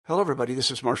Hello, everybody. This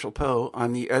is Marshall Poe.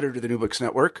 I'm the editor of the New Books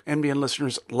Network. NBN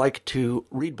listeners like to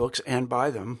read books and buy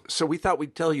them. So we thought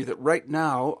we'd tell you that right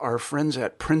now, our friends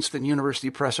at Princeton University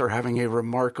Press are having a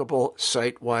remarkable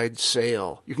site-wide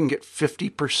sale. You can get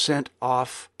 50%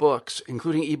 off books,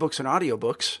 including ebooks and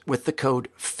audiobooks, with the code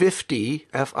 50,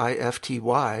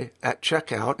 F-I-F-T-Y, at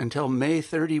checkout until May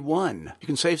 31. You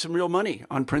can save some real money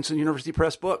on Princeton University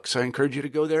Press books. I encourage you to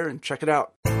go there and check it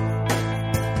out.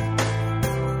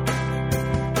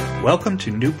 Welcome to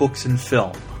New Books in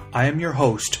Film. I am your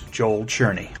host, Joel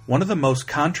Cherney. One of the most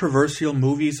controversial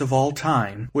movies of all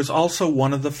time was also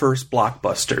one of the first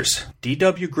blockbusters.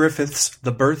 D.W. Griffith's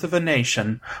The Birth of a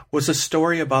Nation was a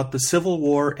story about the Civil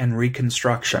War and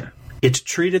Reconstruction. It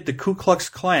treated the Ku Klux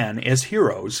Klan as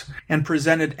heroes and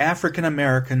presented African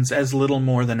Americans as little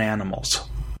more than animals.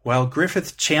 While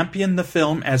Griffith championed the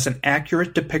film as an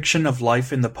accurate depiction of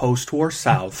life in the post-war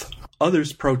South,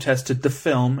 others protested the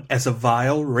film as a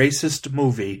vile, racist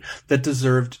movie that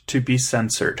deserved to be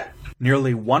censored.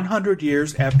 Nearly 100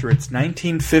 years after its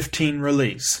 1915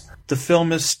 release, the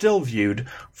film is still viewed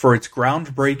for its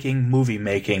groundbreaking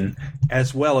movie-making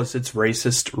as well as its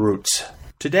racist roots.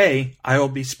 Today, I will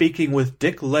be speaking with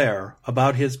Dick Lehr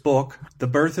about his book, The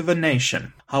Birth of a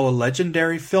Nation, how a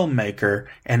legendary filmmaker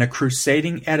and a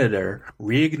crusading editor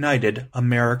reignited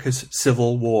America's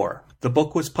Civil War. The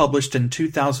book was published in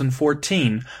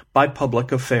 2014 by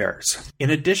Public Affairs.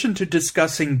 In addition to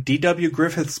discussing D.W.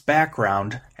 Griffith's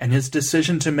background and his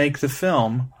decision to make the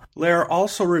film, Lehr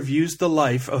also reviews the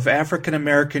life of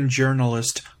African-American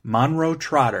journalist Monroe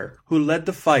Trotter, who led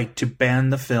the fight to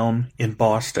ban the film in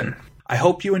Boston. I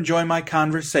hope you enjoy my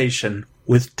conversation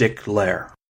with Dick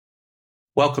Lehr.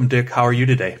 Welcome, Dick. How are you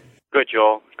today? Good,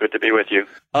 Joel. Good to be with you.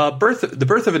 The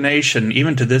Birth of a Nation,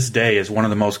 even to this day, is one of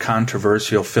the most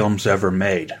controversial films ever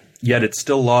made. Yet it's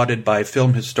still lauded by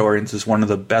film historians as one of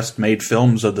the best-made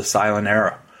films of the silent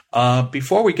era.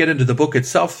 Before we get into the book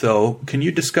itself, though, can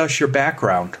you discuss your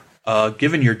background?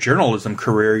 Given your journalism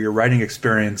career, your writing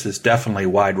experience is definitely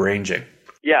wide-ranging.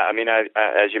 Yeah, I mean,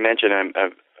 as you mentioned, I'm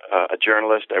a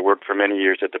journalist. I worked for many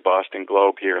years at the Boston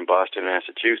Globe here in Boston,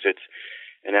 Massachusetts.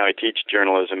 And now I teach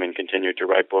journalism and continue to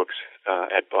write books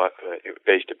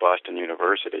based at Boston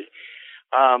University.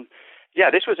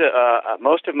 This was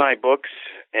most of my books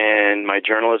and my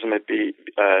journalism at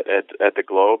the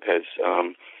Globe has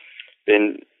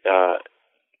been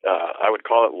I would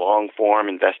call it long form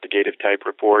investigative type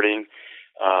reporting,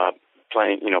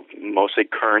 playing mostly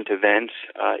current events,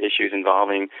 issues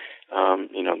involving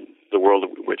the world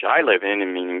which I live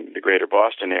in, meaning the greater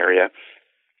Boston area.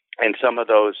 And some of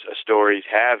those stories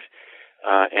have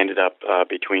ended up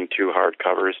between two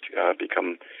hardcovers,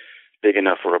 become big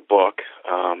enough for a book.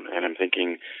 And I'm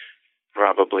thinking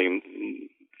probably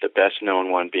the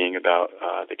best-known one being about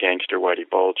the gangster Whitey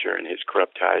Bulger and his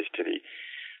corrupt ties to the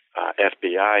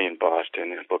FBI in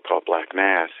Boston, a book called Black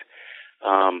Mass.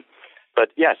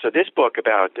 So this book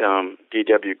about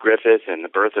D.W. Griffith and the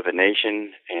birth of a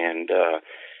nation and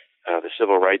the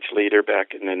civil rights leader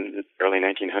back in the early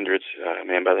 1900s, a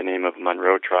man by the name of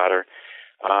Monroe Trotter.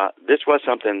 This was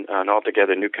an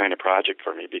altogether new kind of project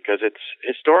for me because it's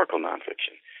historical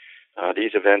nonfiction.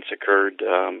 These events occurred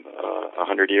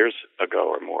 100 years ago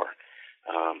or more.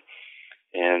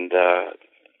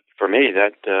 For me,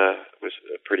 that was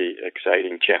a pretty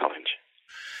exciting challenge.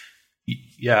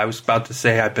 Yeah, I was about to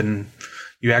say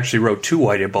you actually wrote two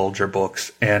Whitey Bulger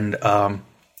books, and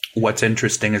what's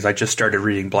interesting is I just started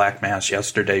reading Black Mass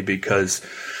yesterday because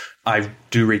I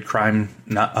do read crime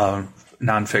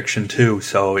nonfiction too.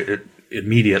 So it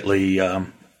immediately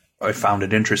I found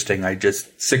it interesting.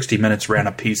 60 Minutes ran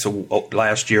a piece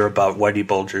last year about Whitey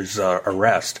Bulger's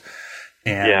arrest,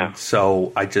 and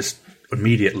so I just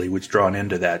immediately was drawn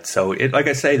into that. So like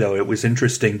I say though, it was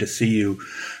interesting to see you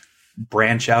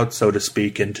branch out, so to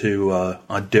speak, into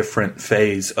a different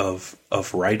phase of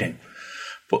writing.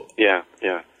 But,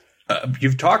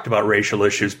 you've talked about racial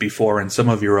issues before in some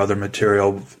of your other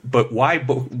material, but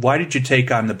why did you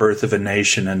take on The Birth of a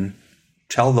Nation, and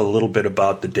tell a little bit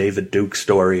about the David Duke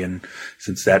story, and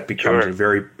since that becomes a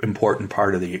very important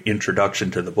part of the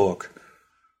introduction to the book.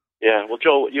 Yeah, well,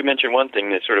 Joel, you mentioned one thing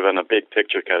that's sort of on a big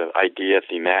picture kind of idea,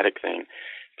 thematic thing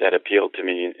that appealed to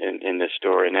me in this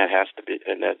story, and that has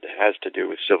to do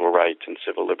with civil rights and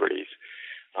civil liberties,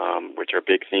 which are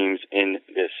big themes in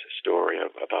this story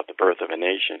about the birth of a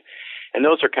nation. And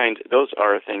those are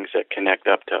things that connect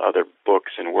up to other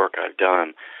books and work I've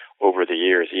done over the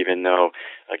years, even though,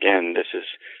 again, this is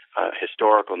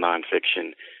historical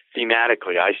nonfiction.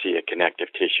 Thematically, I see a connective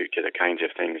tissue to the kinds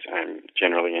of things I'm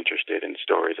generally interested in,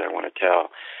 stories I want to tell.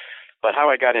 But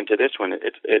how I got into this one,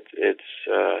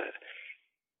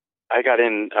 I got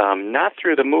in not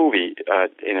through the movie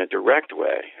in a direct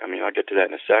way. I mean, I'll get to that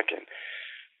in a second.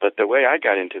 But the way I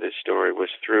got into this story was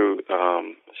through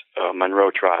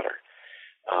Monroe Trotter.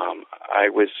 I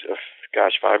was,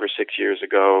 5 or 6 years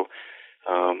ago,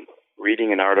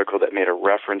 reading an article that made a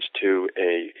reference to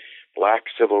a black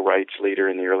civil rights leader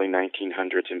in the early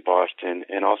 1900s in Boston,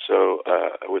 and also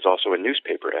was also a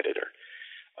newspaper editor.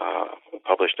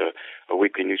 Published a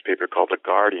weekly newspaper called The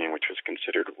Guardian, which was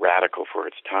considered radical for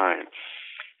its time.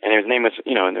 And his name was,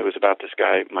 and it was about this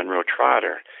guy, Monroe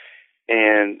Trotter.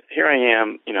 And here I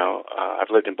am, I've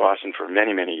lived in Boston for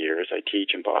many, many years. I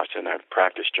teach in Boston. I've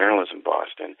practiced journalism in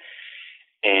Boston.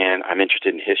 And I'm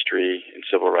interested in history and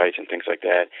civil rights and things like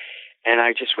that. And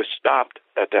I just was stopped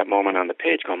at that moment on the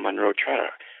page going, Monroe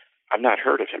Trotter, I've not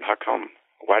heard of him. How come?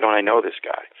 Why don't I know this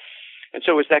guy? And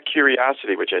so it was that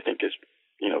curiosity, which I think is,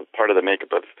 part of the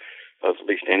makeup of at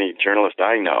least any journalist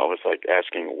I know, was like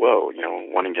asking,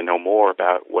 wanting to know more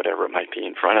about whatever it might be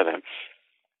in front of them.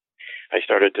 I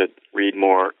started to read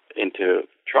more into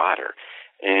Trotter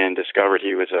and discovered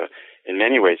he was in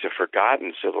many ways a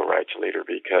forgotten civil rights leader,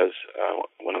 because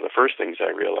one of the first things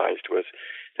I realized was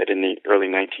that in the early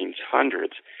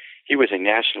 1900s, he was a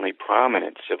nationally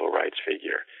prominent civil rights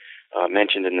figure,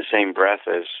 mentioned in the same breath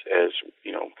as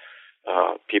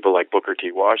people like Booker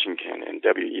T. Washington and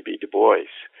W.E.B. Du Bois.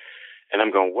 And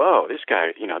I'm going, whoa, this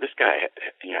guy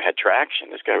had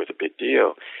traction. This guy was a big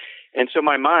deal. And so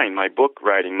my book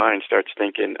writing mind starts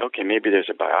thinking, okay, maybe there's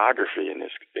a biography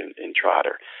in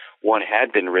Trotter. One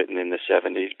had been written in the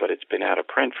 70s, but it's been out of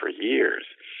print for years,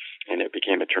 and it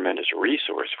became a tremendous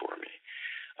resource for me.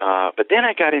 But then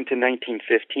I got into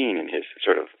 1915 and his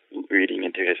sort of reading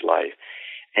into his life,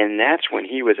 and that's when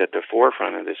he was at the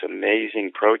forefront of this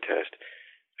amazing protest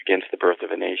against the birth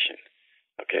of a nation.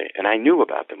 Okay, and I knew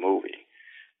about the movie,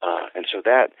 and so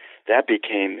that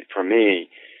became for me,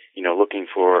 looking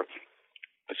for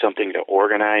something to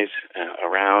organize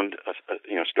around,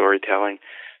 storytelling.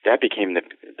 That became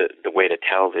the way to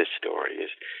tell this story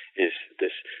is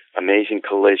this amazing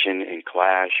collision and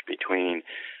clash between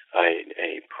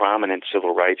a prominent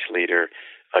civil rights leader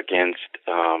against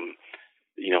a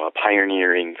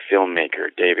pioneering filmmaker,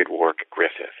 David Wark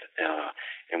Griffith.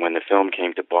 And when the film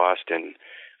came to Boston,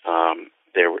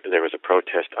 there was a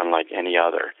protest unlike any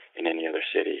other in any other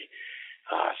city.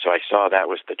 So I saw that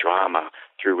was the drama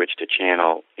through which to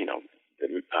channel,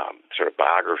 the sort of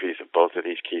biographies of both of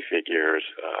these key figures,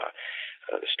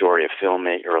 the story of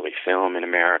early film in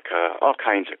America, all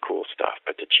kinds of cool stuff,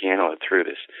 but to channel it through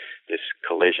this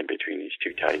collision between these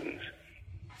two titans.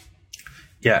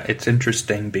 Yeah, it's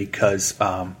interesting because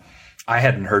I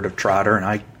hadn't heard of Trotter, and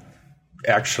I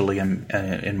actually am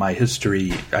in my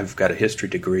history. I've got a history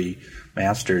degree,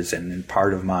 master's, and in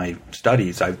part of my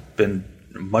studies,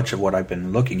 much of what I've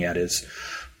been looking at is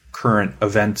current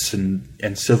events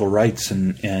and civil rights,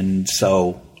 and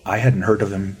so I hadn't heard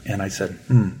of him, and I said,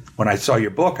 When I saw your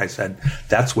book, I said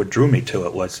that's what drew me to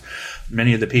it. Was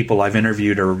many of the people I've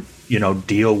interviewed are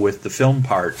deal with the film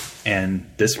part, and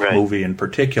this movie in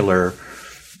particular,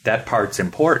 that part's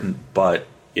important, but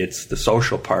it's the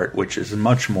social part which is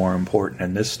much more important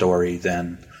in this story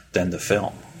than the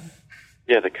film.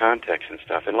 Yeah, the context and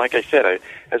stuff. And like I said,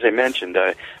 as I mentioned,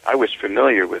 I was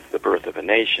familiar with The Birth of a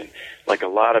Nation. Like a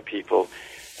lot of people,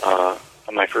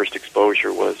 my first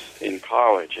exposure was in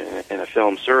college in a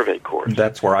film survey course.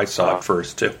 That's where I saw it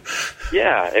first, too.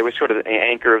 Yeah, it was sort of the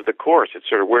anchor of the course. It's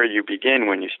sort of where you begin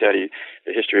when you study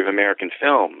the history of American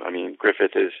film. I mean,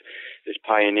 Griffith is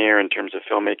pioneer in terms of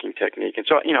filmmaking technique. And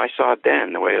so, I saw it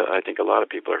then, the way I think a lot of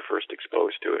people are first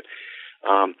exposed to it.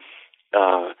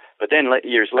 But then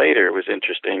years later, it was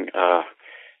interesting.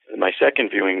 My second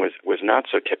viewing was not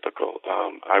so typical.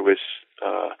 I was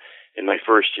in my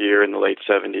first year in the late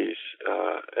 70s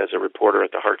as a reporter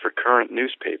at the Hartford Courant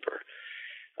newspaper.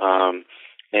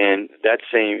 And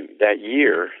that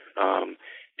year,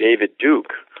 David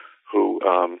Duke, who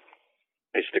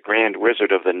is the Grand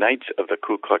Wizard of the Knights of the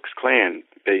Ku Klux Klan,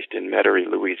 based in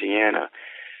Metairie, Louisiana.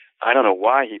 I don't know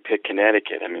why he picked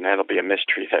Connecticut. I mean, that'll be a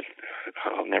mystery that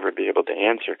I'll never be able to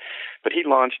answer. But he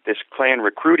launched this Klan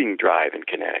recruiting drive in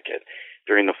Connecticut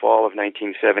during the fall of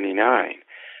 1979.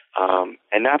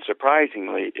 And not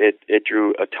surprisingly, it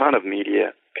drew a ton of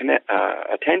media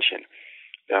attention.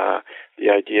 The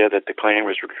idea that the Klan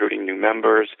was recruiting new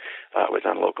members was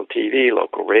on local TV,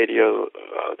 local radio.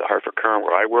 The Hartford Courant,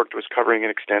 where I worked, was covering it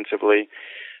extensively.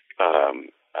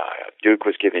 Duke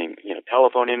was giving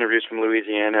telephone interviews from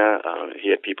Louisiana. He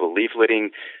had people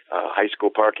leafleting high school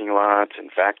parking lots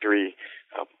and factory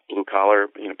blue collar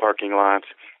parking lots.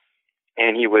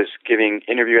 And he was giving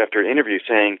interview after interview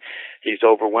saying he's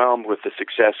overwhelmed with the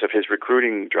success of his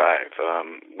recruiting drive.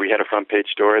 We had a front page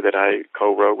story that I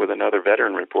co-wrote with another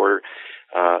veteran reporter,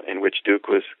 in which Duke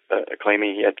was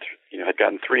claiming he had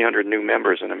gotten 300 new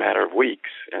members in a matter of weeks,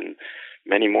 and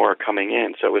many more coming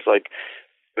in. So it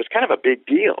was kind of a big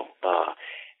deal.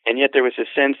 And yet there was a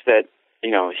sense that,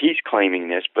 he's claiming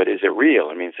this, but is it real?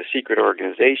 I mean, it's a secret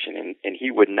organization, and he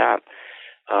would not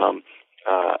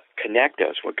connect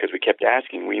us, because we kept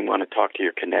asking, we want to talk to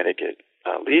your Connecticut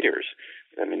leaders.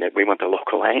 I mean, we want the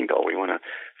local angle. We want to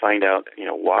find out,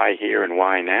 why here and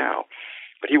why now.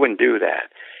 But he wouldn't do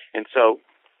that. And so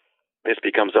this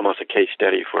becomes almost a case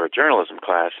study for a journalism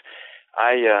class.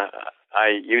 I,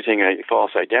 using a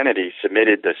false identity,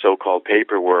 submitted the so-called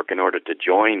paperwork in order to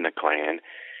join the Klan.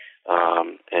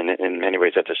 And in many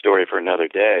ways, that's a story for another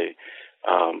day.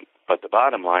 But the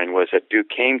bottom line was that Duke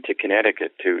came to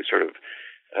Connecticut to sort of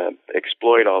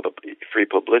exploit all the free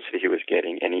publicity he was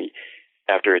getting. And he,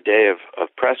 after a day of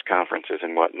press conferences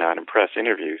and whatnot and press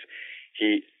interviews,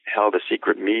 he held a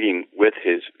secret meeting with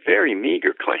his very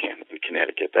meager Klan in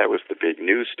Connecticut. That was the big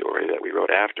news story that we wrote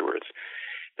afterwards,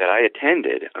 that I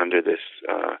attended under this,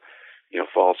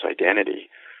 false identity.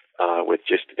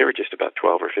 There were just about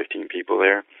 12 or 15 people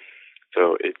there.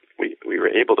 So we were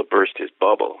able to burst his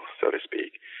bubble, so to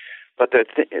speak. But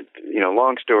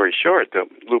long story short, the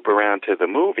loop around to the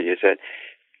movie is that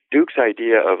Duke's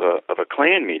idea of a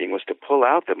Klan meeting was to pull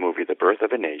out the movie The Birth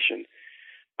of a Nation.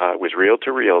 It was reel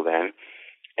to reel then,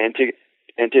 and to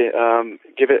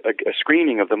give it a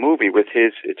screening of the movie with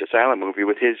it's a silent movie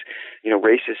with his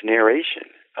racist narration.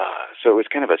 So it was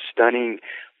kind of a stunning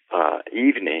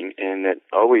evening, and that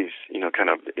always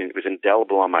it was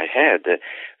indelible on my head.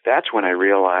 That's when I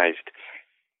realized,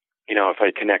 if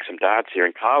I connect some dots here,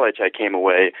 in college I came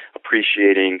away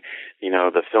appreciating,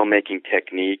 the filmmaking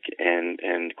technique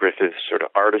and Griffith's sort of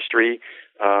artistry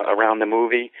around the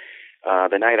movie.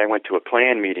 The night I went to a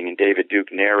Klan meeting and David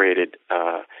Duke narrated,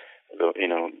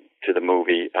 to the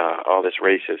movie, all this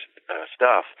racist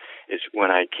stuff, is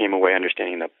when I came away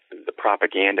understanding the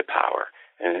propaganda power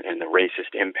and the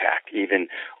racist impact, even,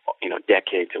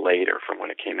 decades later from when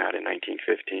it came out in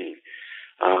 1915.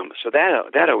 So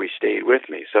that always stayed with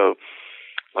me. So,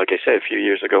 like I said, a few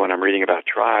years ago when I'm reading about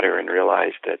Trotter and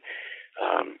realized that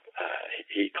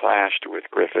he clashed with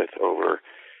Griffith over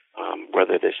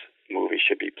whether this movie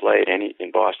should be played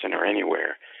in Boston or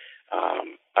anywhere,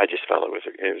 I just felt it was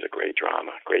a great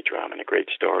drama, and a great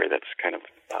story that's kind of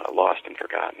lost and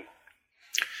forgotten.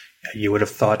 You would have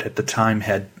thought at the time,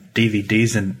 had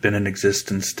DVDs been in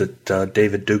existence, that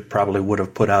David Duke probably would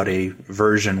have put out a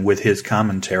version with his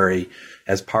commentary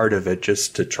as part of it,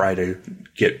 just to try to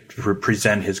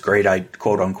present his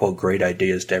quote-unquote great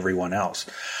ideas to everyone else.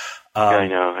 I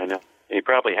know. He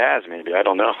probably has, maybe. I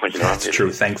don't know. That's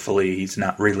true. Thankfully, he's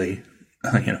not really,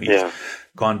 he's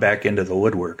gone back into the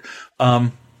woodwork.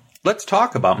 Let's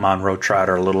talk about Monroe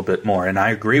Trotter a little bit more. And I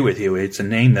agree with you. It's a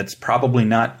name that's probably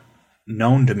not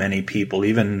known to many people,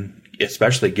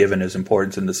 especially given his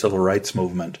importance in the civil rights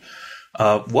movement.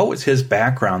 What was his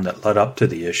background that led up to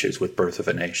the issues with Birth of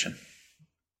a Nation?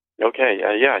 Okay,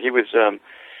 he was.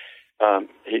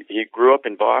 He grew up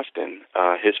in Boston.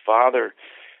 His father,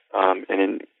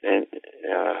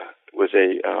 was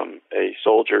a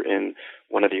soldier in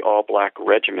one of the all-black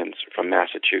regiments from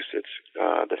Massachusetts,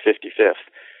 the 55th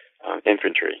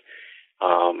Infantry.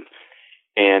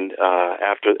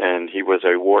 And he was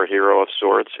a war hero of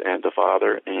sorts, and the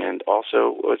father, and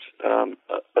also was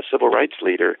a civil rights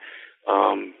leader,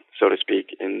 so to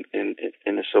speak, in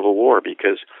the Civil War,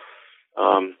 because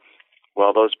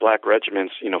while those black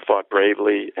regiments, fought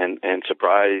bravely and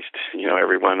surprised,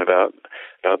 everyone about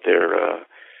their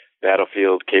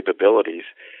battlefield capabilities,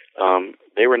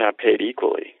 they were not paid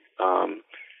equally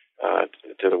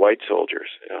to the white soldiers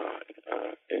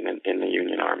in the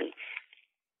Union Army.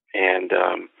 And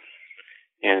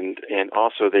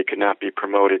also they could not be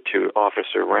promoted to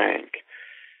officer rank.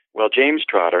 Well, James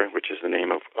Trotter, which is the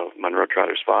name of Monroe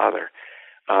Trotter's father,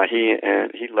 he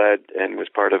led and was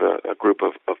part of a group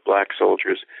of black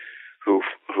soldiers who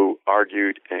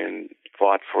argued and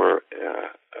fought for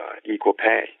equal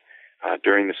pay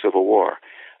during the Civil War,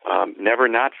 never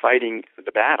not fighting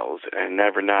the battles and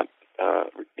never not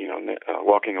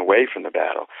walking away from the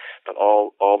battle, but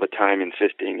all the time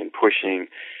insisting and pushing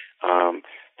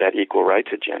that equal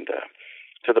rights agenda,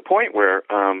 to the point where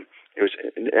it was.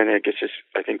 And I guess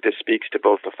I think this speaks to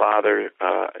both the father,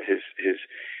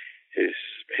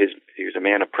 he was a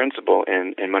man of principle,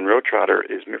 and Monroe Trotter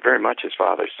is very much his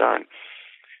father's son,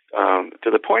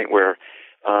 to the point where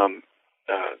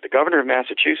the governor of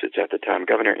Massachusetts at the time,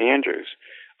 Governor Andrews,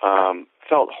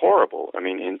 felt horrible, I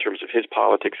mean, in terms of his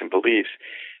politics and beliefs,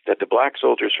 that the black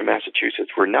soldiers from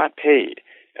Massachusetts were not paid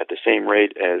at the same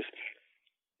rate as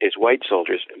white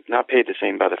soldiers, not paid the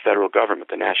same by the federal government,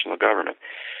 the national government.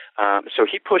 So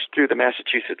he pushed through the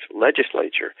Massachusetts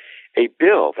legislature a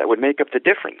bill that would make up the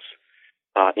difference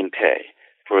in pay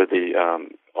for the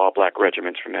all-black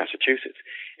regiments from Massachusetts.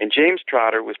 And James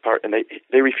Trotter was part, and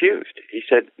they refused. He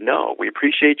said, "No, we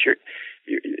appreciate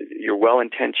your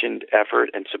well-intentioned effort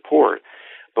and support,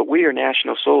 but we are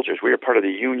national soldiers. We are part of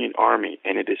the Union Army,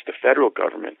 and it is the federal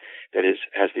government that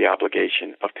has the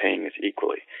obligation of paying us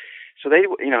equally." So I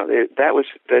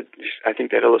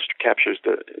think that captures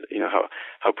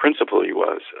how principled he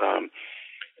was.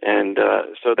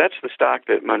 So that's the stock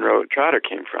that Monroe Trotter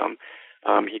came from.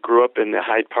 He grew up in the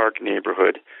Hyde Park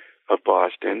neighborhood of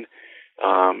Boston,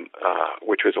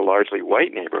 which was a largely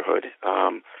white neighborhood.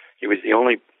 He was the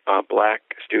only black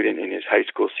student in his high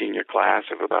school senior class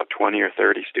of about 20 or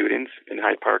 30 students in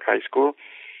Hyde Park High School,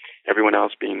 everyone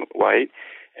else being white,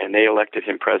 and they elected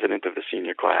him president of the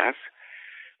senior class.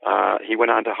 He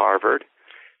went on to Harvard.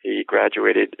 He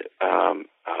graduated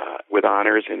with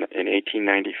honors in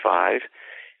 1895,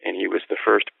 and he was the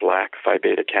first black Phi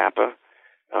Beta Kappa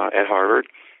at Harvard.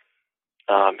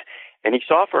 And he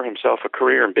saw for himself a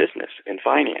career in business, in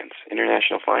finance,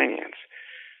 international finance.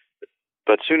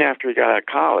 But soon after he got out of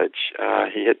college,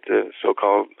 he hit the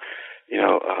so-called,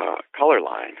 color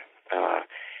line.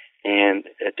 And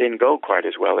it didn't go quite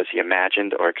as well as he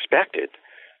imagined or expected,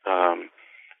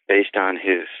 based on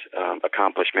his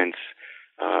accomplishments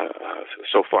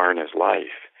so far in his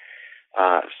life.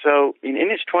 So in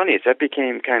his 20s, that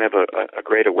became kind of a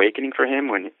great awakening for him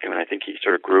when I think he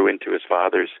sort of grew into his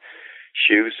father's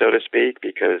shoes, so to speak,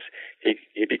 because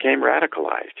he became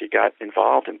radicalized. He got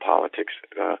involved in politics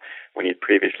when he'd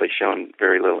previously shown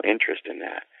very little interest in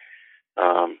that.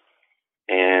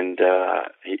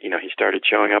 He started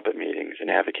showing up at meetings and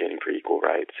advocating for equal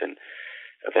rights, and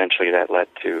eventually that led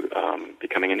to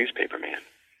becoming a newspaper man.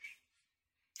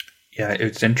 Yeah,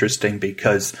 it's interesting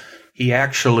because he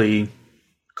actually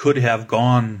could have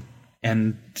gone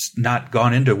and not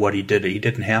gone into what he did. He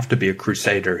didn't have to be a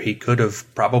crusader. He could have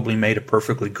probably made a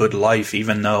perfectly good life,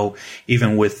 even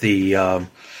with the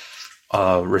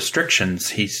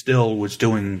restrictions, he still was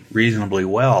doing reasonably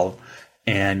well.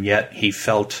 And yet he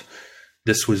felt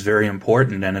this was very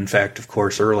important. And in fact, of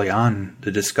course, early on,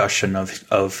 the discussion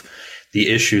of the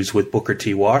issues with Booker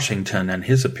T. Washington and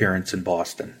his appearance in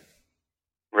Boston.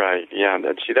 Right. Yeah.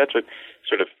 That's what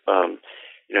sort of,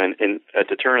 at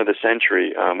the turn of the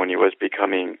century, when he was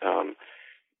becoming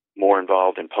more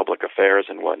involved in public affairs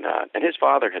and whatnot, and his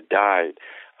father had died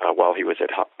while he was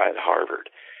at Harvard.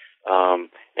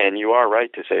 And you are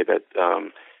right to say that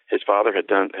his father had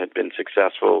been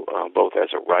successful both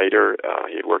as a writer.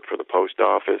 He had worked for the post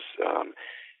office.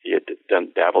 He had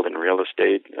dabbled in real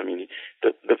estate. I mean,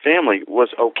 the family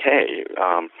was okay.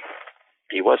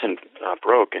 He wasn't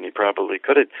broke, and he probably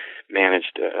could have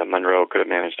managed. Monroe could have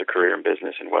managed a career in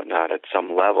business and whatnot at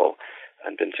some level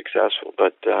and been successful.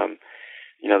 But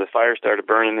the fire started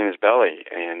burning in his belly,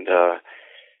 and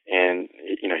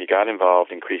he got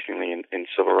involved increasingly in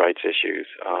civil rights issues,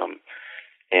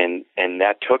 and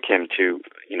that took him to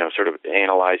sort of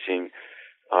analyzing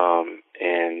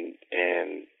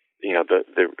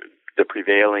the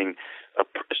prevailing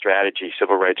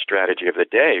civil rights strategy of the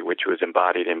day, which was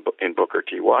embodied in Booker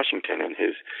T. Washington and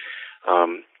his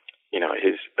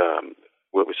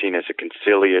what was seen as a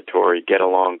conciliatory, get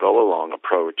along, go along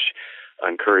approach,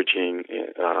 encouraging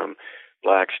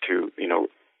blacks to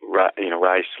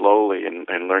rise slowly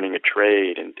and learning a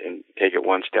trade and take it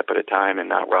one step at a time and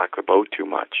not rock the boat too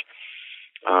much.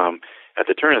 At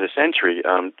the turn of the century,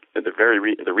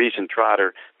 the reason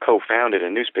Trotter co-founded a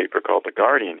newspaper called The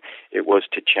Guardian, it was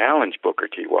to challenge Booker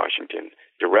T. Washington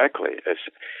directly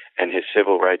and his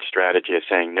civil rights strategy as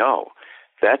saying, no,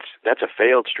 that's a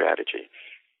failed strategy.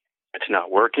 It's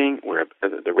not working.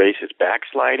 The race is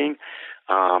backsliding.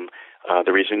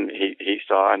 The reason he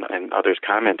saw, and others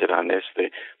commented on this,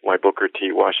 why Booker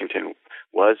T. Washington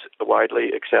was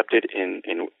widely accepted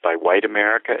by white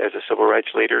America as a civil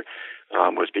rights leader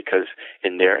was because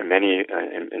in the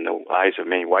eyes of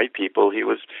many white people,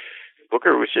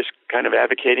 Booker was just kind of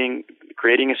advocating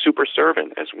creating a super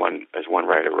servant, as one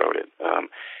writer wrote it,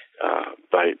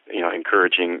 by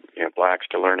encouraging blacks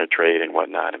to learn a trade and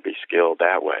whatnot and be skilled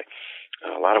that way.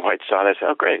 A lot of whites saw this.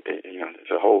 Oh, great!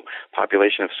 There's a whole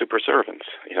population of super servants.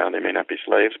 They may not be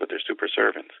slaves, but they're super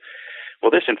servants.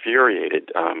 Well, this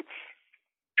infuriated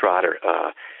Trotter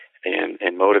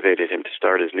and motivated him to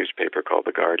start his newspaper called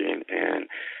The Guardian and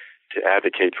to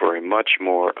advocate for a much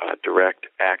more direct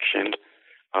action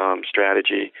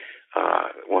strategy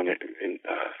one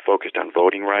focused on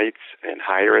voting rights and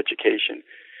higher education,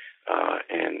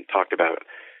 and talked about,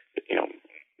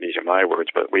 these are my words,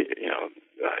 but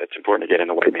it's important to get in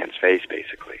the white man's face,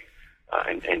 basically,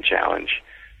 and challenge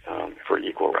for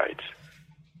equal rights.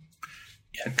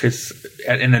 Yeah,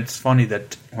 and it's funny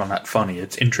that, well, not funny,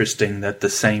 it's interesting that the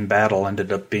same battle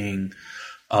ended up being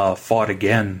fought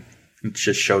again. It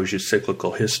just shows you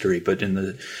cyclical history. But in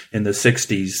the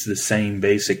 60s, the same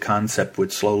basic concept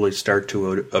would slowly start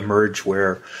to emerge,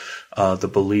 where the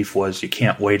belief was you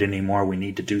can't wait anymore, we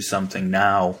need to do something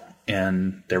now.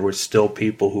 And there were still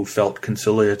people who felt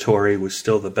conciliatory was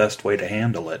still the best way to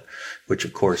handle it, which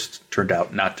of course turned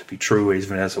out not to be true,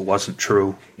 even as it wasn't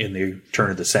true in the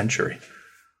turn of the century.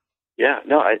 Yeah,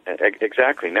 no,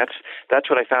 exactly. And that's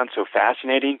what I found so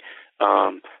fascinating.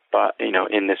 But,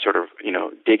 in this sort of,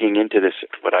 digging into this,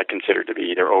 what I consider to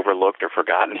be either overlooked or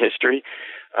forgotten history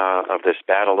of this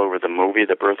battle over the movie,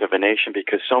 The Birth of a Nation,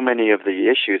 because so many of the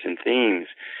issues and themes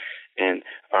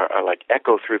are like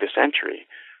echo through the century,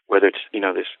 whether it's,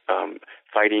 this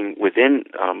fighting within,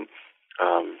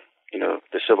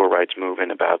 the civil rights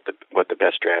movement about what the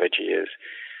best strategy is.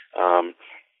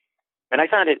 And I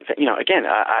found it, again,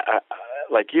 I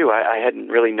like you, I hadn't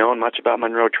really known much about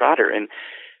Monroe Trotter.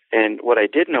 And what I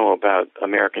did know about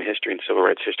American history and civil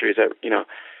rights history is that,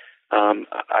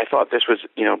 I thought this was,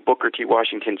 Booker T.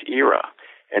 Washington's era,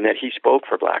 and that he spoke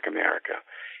for Black America.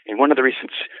 And one of the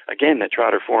reasons, again, that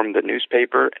Trotter formed the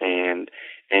newspaper and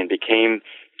became,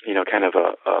 kind of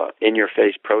a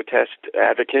in-your-face protest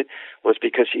advocate was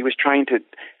because he was trying to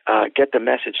get the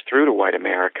message through to white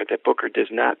America that Booker does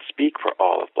not speak for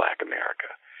all of Black America.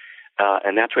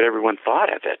 And that's what everyone thought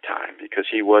at that time, because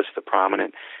he was the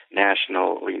prominent,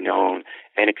 nationally known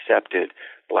and accepted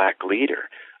Black leader.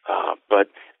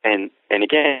 And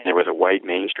again, there was a white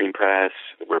mainstream press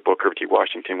where Booker T.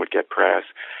 Washington would get press.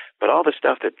 But all the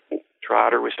stuff that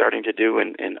Trotter was starting to do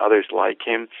and others like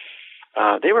him,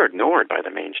 they were ignored by the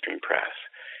mainstream press.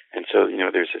 And so,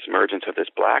 there's this emergence of this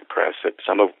Black press that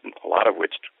a lot of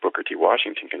which Booker T.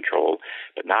 Washington controlled,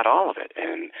 but not all of it.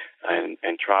 And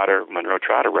Monroe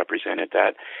Trotter represented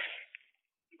that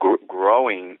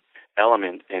growing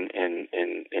element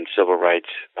in civil rights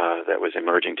that was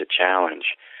emerging to challenge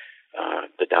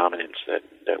the dominance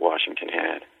that Washington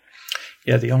had.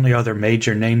 Yeah, the only other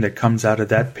major name that comes out of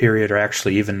that period, or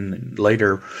actually even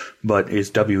later, but is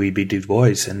W.E.B. Du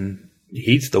Bois, and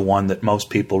he's the one that most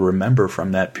people remember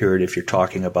from that period if you're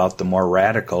talking about the more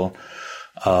radical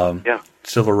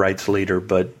civil rights leader.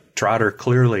 But Trotter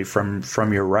clearly, from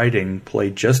your writing,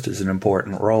 played just as an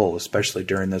important role, especially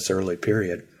during this early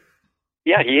period.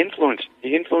 Yeah, he influenced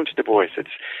Du Bois. It's,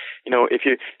 if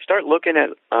you start looking at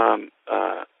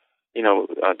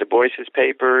Du Bois's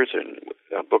papers and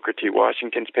Booker T.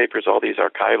 Washington's papers, all these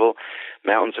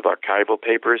mountains of archival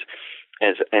papers.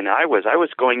 And I was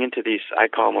going into these, I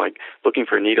call them like looking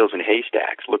for needles in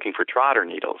haystacks, looking for Trotter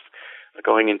needles,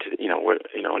 going into,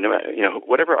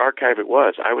 whatever archive it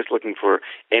was, I was looking for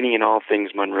any and all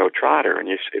things Monroe Trotter. And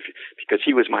because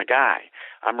he was my guy,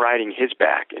 I'm riding his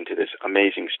back into this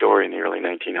amazing story in the early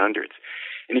 1900s.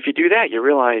 And if you do that, you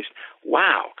realize,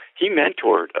 wow, he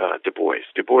mentored Du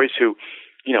Bois, who,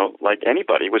 like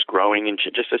anybody, was growing, and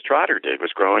just as Trotter did,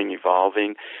 was growing,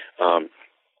 evolving.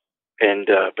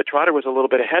 But Trotter was a little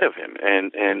bit ahead of him,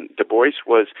 and Du Bois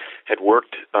had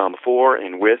worked for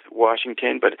and with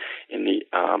Washington, but in the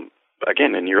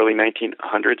early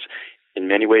 1900s, in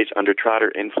many ways under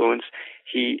Trotter influence,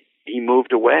 he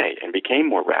moved away and became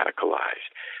more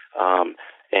radicalized.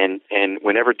 And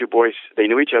whenever Du Bois, they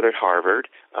knew each other at Harvard.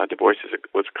 Du Bois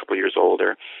was a couple years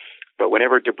older. But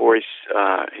whenever Du Bois,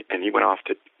 and he went off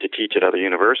to teach at other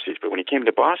universities, but when he came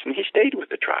to Boston, he stayed with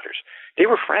the Trotters. They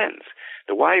were friends.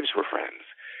 The wives were friends.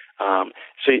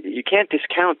 So you can't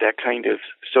discount that kind of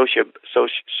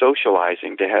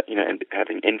socializing and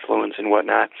having influence and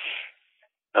whatnot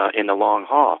in the long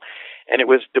haul. And it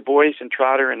was Du Bois and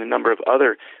Trotter and a number of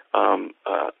other,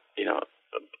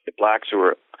 blacks who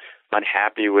were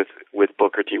unhappy with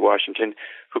Booker T. Washington,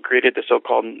 who created the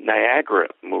so-called Niagara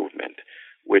movement,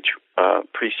 which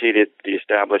preceded the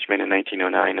establishment in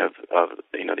 1909 of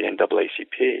the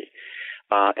NAACP.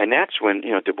 And that's when,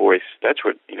 Du Bois, that's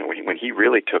what, when he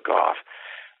really took off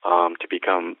to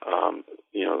become,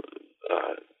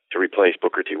 to replace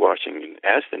Booker T. Washington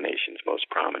as the nation's most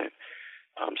prominent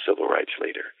civil rights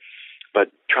leader.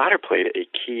 But Trotter played a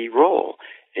key role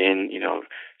in,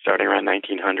 starting around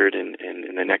 1900 and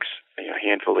in the next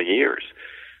handful of years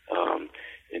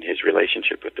in his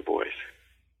relationship with Du Bois.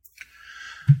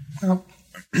 Well,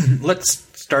 let's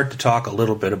start to talk a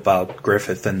little bit about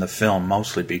Griffith and the film,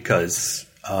 mostly because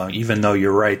Even though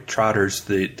you're right, Trotter's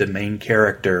the main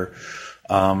character.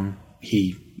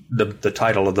 The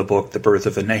title of the book, The Birth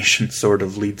of a Nation, sort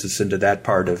of leads us into that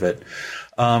part of it.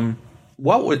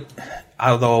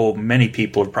 Although many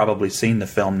people have probably seen the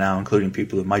film now, including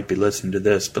people who might be listening to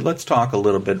this, but let's talk a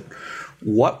little bit.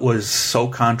 What was so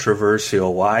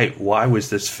controversial? Why was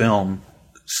this film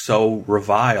so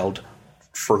reviled,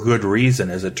 for good reason,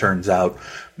 as it turns out,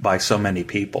 by so many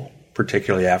people,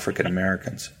 particularly African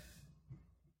Americans?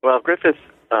 Well, Griffith,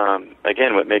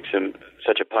 again, what makes him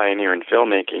such a pioneer in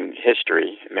filmmaking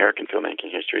history, American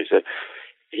filmmaking history, is that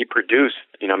he produced,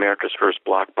 America's first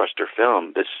blockbuster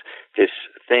film. This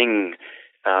thing,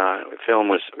 film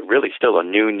was really still a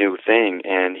new thing,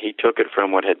 and he took it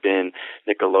from what had been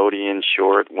Nickelodeon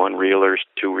short, one-reelers,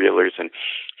 two-reelers, and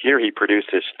here he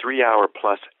produced this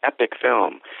 3-hour-plus epic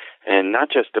film, and not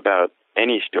just about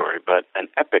any story, but an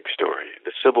epic story,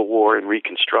 the Civil War and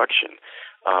Reconstruction.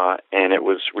 And it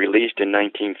was released in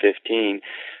 1915,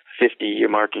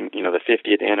 marking, the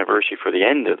 50th anniversary for the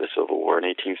end of the Civil War in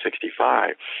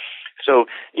 1865. So,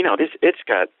 it's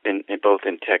got in both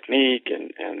in technique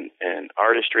and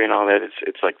artistry and all that.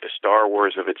 It's like the Star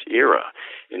Wars of its era.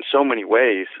 In so many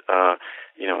ways,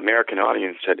 American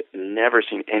audience had never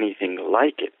seen anything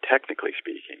like it, technically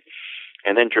speaking.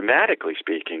 And then dramatically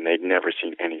speaking, they'd never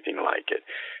seen anything like it.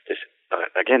 This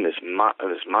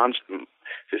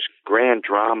grand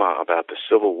drama about the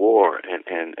Civil War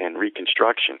and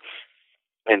Reconstruction.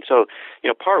 And so,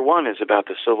 part one is about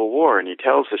the Civil War, and he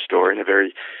tells the story in a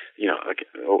very,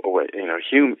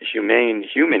 humane,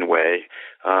 human way,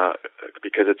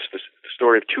 because it's the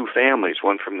story of two families,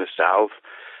 one from the South,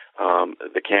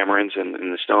 the Camerons, and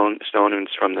the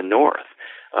Stonehams from the North.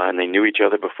 And they knew each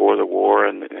other before the war,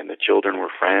 and the children were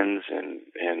friends, and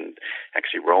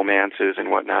actually romances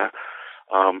and whatnot.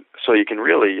 So you can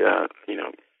really,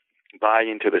 buy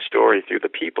into the story through the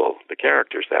people, the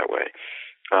characters that way.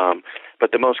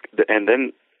 But and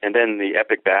then the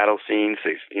epic battle scenes,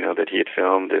 that he had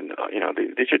filmed, and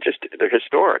they're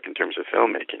historic in terms of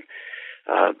filmmaking.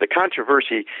 The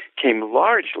controversy came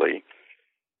largely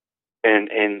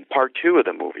in part two of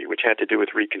the movie, which had to do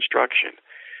with Reconstruction.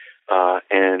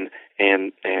 And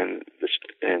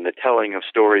the telling of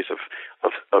stories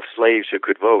of slaves who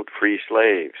could vote, free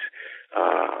slaves,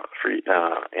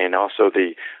 and also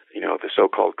the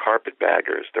so-called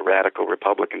carpetbaggers, the radical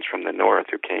Republicans from the North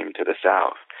who came to the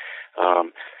South.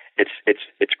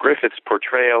 It's Griffith's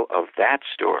portrayal of that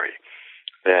story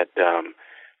that,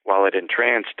 while it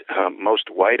entranced most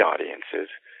white audiences,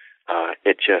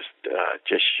 it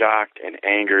just shocked and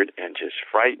angered and just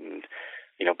frightened,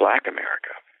 Black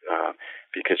America.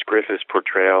 Because Griffith's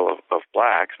portrayal of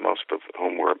blacks, most of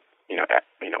whom were,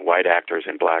 white actors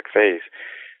in blackface,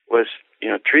 was,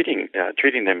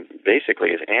 treating them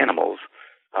basically as animals,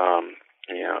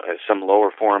 as some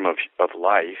lower form of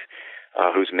life,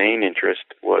 whose main interest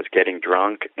was getting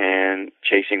drunk and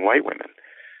chasing white women.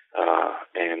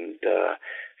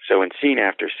 So in scene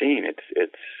after scene,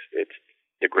 it's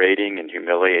degrading and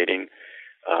humiliating.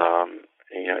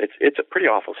 It's a pretty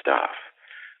awful stuff.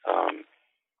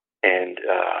 And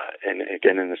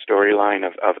again, in the storyline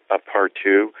of part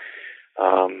two,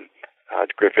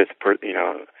 Griffith,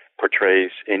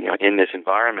 portrays in this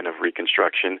environment of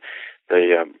Reconstruction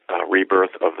the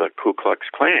rebirth of the Ku Klux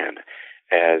Klan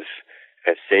as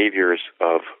saviors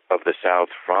of the South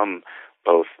from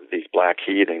both these black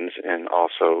heathens and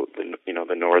also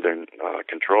the Northern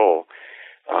control.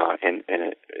 And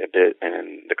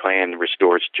the Klan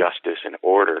restores justice and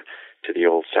order to the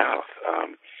Old South.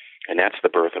 And that's the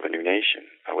birth of a new nation.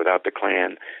 Without the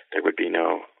Klan, there would be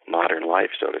no modern life,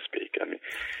 so to speak. I mean,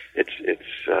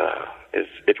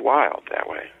 it's wild that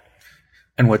way.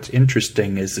 And what's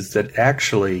interesting is that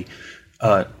actually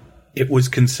it was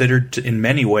considered in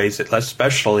many ways,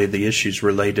 especially the issues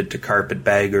related to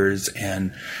carpetbaggers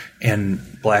and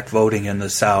black voting in the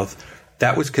South,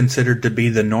 that was considered to be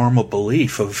the normal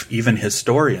belief of even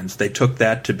historians. They took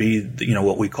that to be,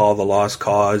 what we call the lost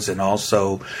cause, and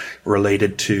also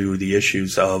related to the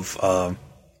issues of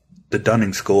the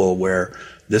Dunning School, where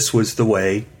this was the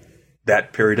way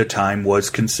that period of time was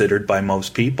considered by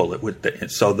most people.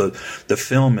 So the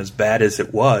film, as bad as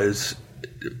it was,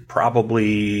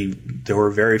 probably there were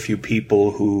very few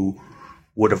people who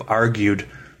would have argued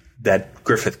that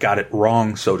Griffith got it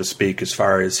wrong, so to speak, as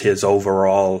far as his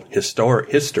overall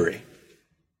history.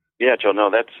 Yeah, Joe. No,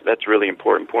 that's really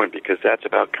important point, because that's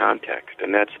about context,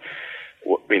 and that's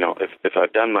if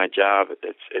I've done my job,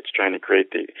 it's trying to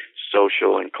create the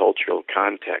social and cultural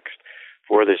context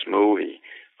for this movie,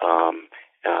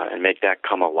 and make that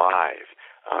come alive.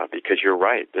 Because you're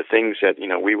right, the things that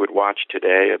we would watch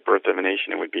today at Birth of a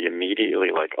Nation, it would be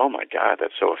immediately like, oh my God,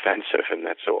 that's so offensive and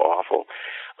that's so awful.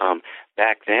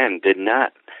 Back then, did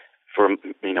not, for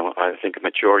I think a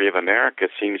majority of America,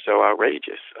 seem so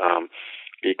outrageous,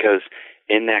 because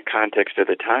in that context of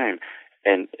the time,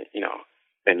 and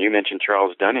you mentioned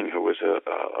Charles Dunning, who was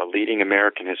a leading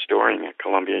American historian at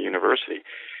Columbia University.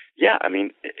 Yeah, I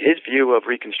mean, his view of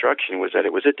Reconstruction was that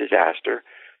it was a disaster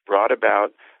brought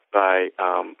about by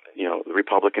the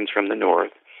Republicans from the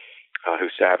North, who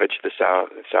savaged the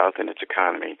South and its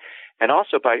economy, and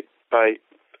also by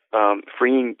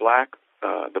freeing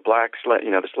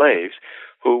the slaves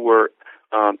who were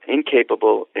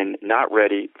incapable and not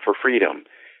ready for freedom,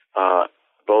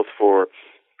 both for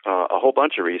a whole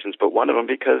bunch of reasons, but one of them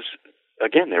because,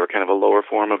 again, they were kind of a lower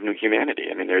form of new humanity.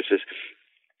 I mean, there's this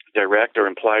direct or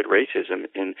implied racism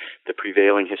in the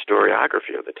prevailing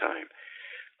historiography of the time.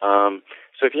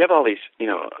 So if you have all these,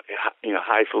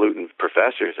 highfalutin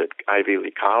professors at Ivy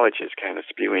League colleges kind of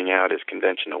spewing out as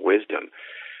conventional wisdom,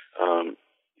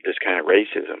 this kind of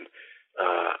racism,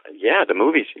 the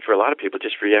movies for a lot of people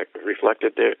just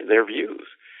reflected their views,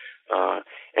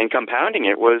 and compounding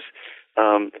it was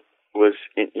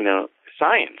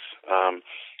science.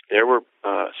 There were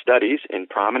studies in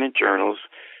prominent journals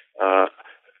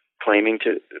purporting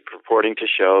to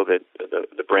show that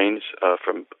the brains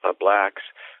from blacks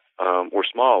were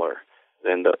smaller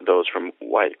than those from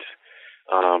whites,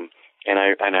 and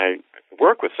I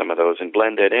work with some of those and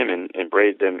blend that in and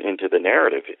braid them into the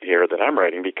narrative here that I'm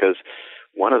writing, because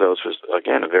one of those was,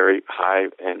 again, a very high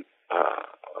and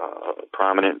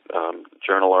prominent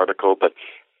journal article, but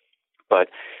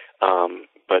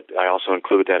I also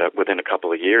include that within a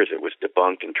couple of years it was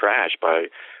debunked and trashed by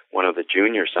one of the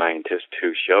junior scientists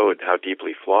who showed how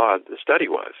deeply flawed the study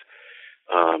was,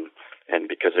 and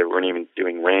because they weren't even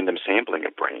doing random sampling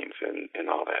of brains and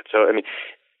all that. So I mean,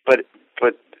 but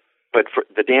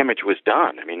the damage was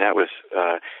done. I mean, that was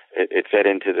it fed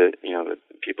into the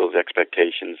people's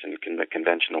expectations and the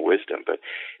conventional wisdom. But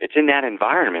it's in that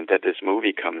environment that this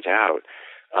movie comes out,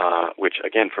 which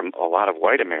again, from a lot of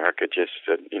white America, just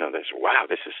said,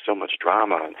 this is so much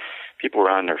drama, and people were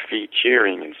on their feet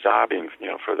cheering and sobbing,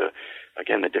 for the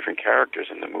different characters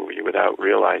in the movie, without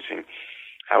realizing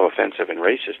how offensive and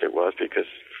racist it was, because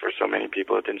for so many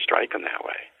people it didn't strike them that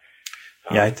way.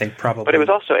 Yeah, I think probably. But it was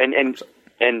also, and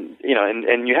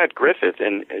you had Griffith,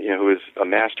 and who was a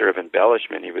master of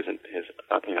embellishment. He was his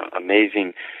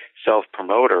amazing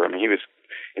self-promoter. I mean, he was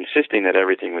insisting that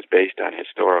everything was based on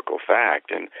historical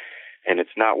fact, and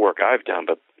it's not work I've done,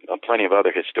 but plenty of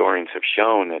other historians have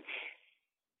shown that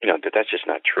that that's just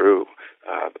not true.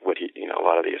 A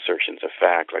lot of the assertions of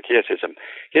fact, like he has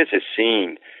his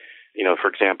scene. For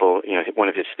example, one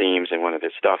of his themes and one of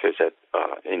his stuff is that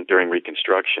during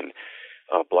Reconstruction,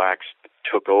 blacks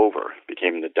took over,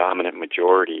 became the dominant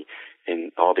majority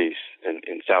in all these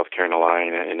in South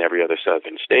Carolina and every other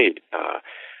southern state,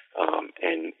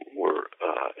 and were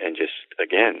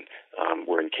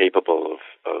were incapable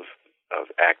of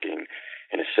acting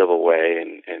in a civil way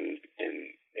and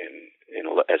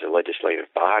as a legislative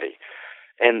body.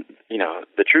 And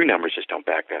the true numbers just don't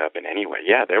back that up in any way.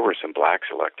 Yeah, there were some blacks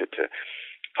elected to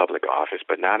public office,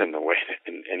 but not in the way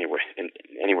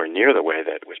anywhere near the way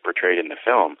that was portrayed in the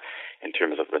film in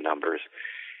terms of the numbers,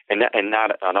 and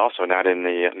also not in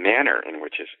the manner in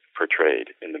which it's portrayed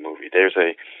in the movie. There's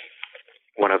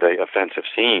one of the offensive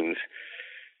scenes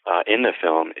in the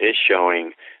film is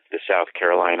showing the South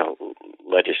Carolina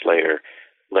legislature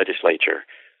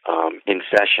in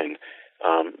session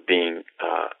being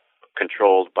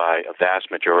controlled by a vast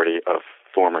majority of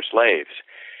former slaves.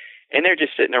 And they're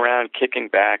just sitting around, kicking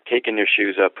back, taking their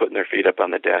shoes up, putting their feet up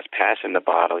on the desk, passing the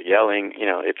bottle, yelling.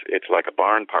 It's like a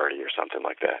barn party or something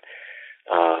like that.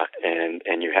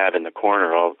 And you have in the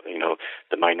corner all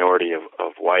the minority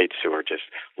of whites who are just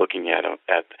looking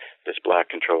at this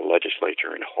black-controlled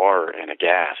legislature in horror and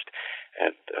aghast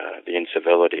at the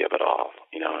incivility of it all.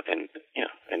 And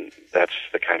that's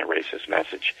the kind of racist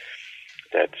message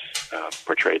that's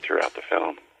portrayed throughout the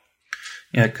film.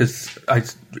 Yeah, because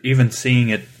even seeing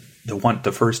it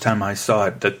the first time I saw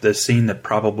it, that the scene that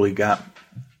probably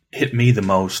hit me the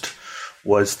most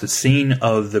was the scene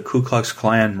of the Ku Klux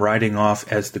Klan riding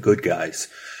off as the good guys.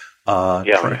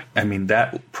 Right. I mean,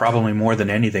 that probably more than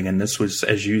anything, and this was,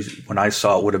 when I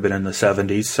saw it, would have been in the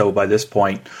 70s, so by this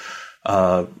point,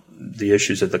 the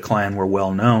issues of the Klan were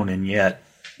well known, and yet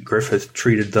Griffith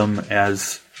treated them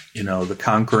as, the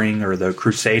conquering or the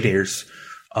Crusaders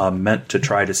meant to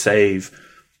try to save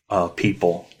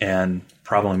people, and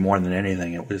probably more than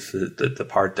anything, it was the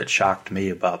part that shocked me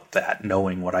about that,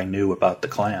 knowing what I knew about the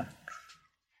Klan.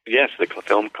 Yes, the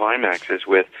film climaxes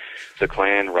with the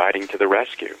Klan riding to the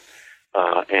rescue.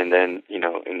 And then,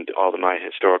 in all of my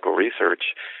historical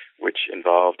research, which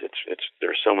involved,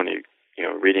 there's so many,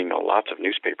 reading lots of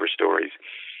newspaper stories,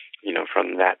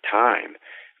 from that time,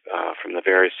 from the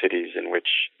various cities in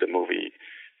which the movie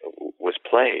was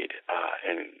played.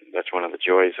 And that's one of the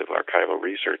joys of archival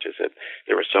research, is that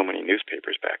there were so many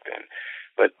newspapers back then.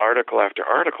 But article after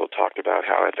article talked about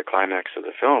how at the climax of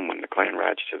the film, when the Klan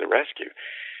rides to the rescue,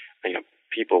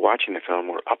 people watching the film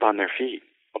were up on their feet,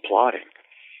 applauding.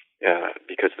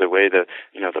 Because the way the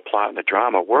plot and the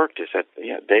drama worked is that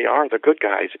they are the good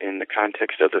guys in the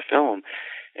context of the film,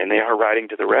 and they are riding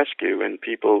to the rescue, and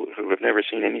people who have never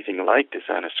seen anything like this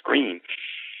on a screen,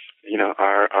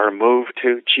 are moved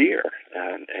to cheer.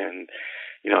 And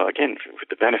again, with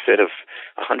the benefit of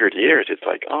 100 years, it's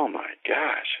like, oh my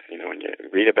gosh, when you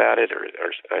read about it, or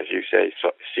as you say,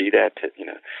 see that,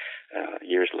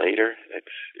 years later,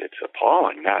 it's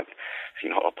appalling, not,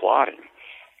 applauding.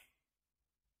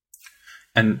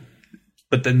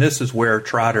 But then this is where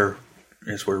Trotter,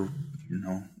 as we're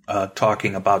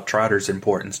talking about Trotter's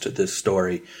importance to this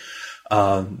story,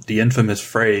 the infamous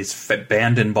phrase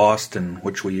 "banned in Boston,"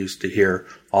 which we used to hear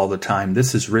all the time.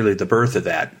 This is really the birth of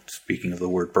that. Speaking of the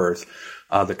word birth,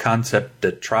 the concept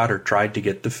that Trotter tried to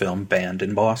get the film banned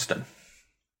in Boston.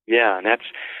 Yeah, and that's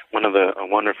one of the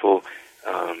wonderful,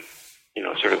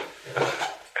 sort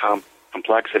of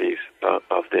complexities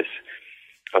of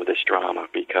this drama,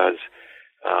 because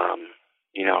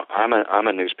I'm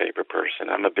a newspaper person.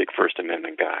 I'm a big First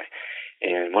Amendment guy.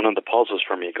 And one of the puzzles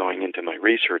for me going into my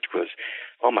research was,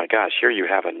 oh my gosh, here you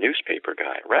have a newspaper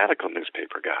guy, radical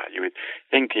newspaper guy. You would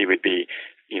think he would be,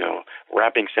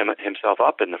 wrapping himself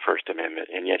up in the First Amendment,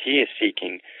 and yet he is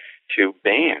seeking to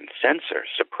ban, censor,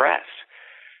 suppress,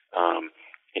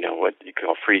 what you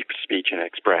call free speech and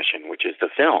expression, which is the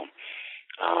film.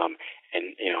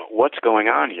 And what's going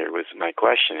on here was my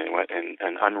question,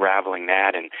 and unraveling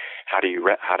that, and how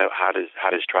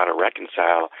does Trotter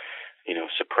reconcile,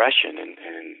 suppression and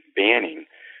banning,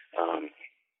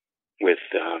 with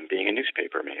being a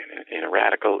newspaper man and a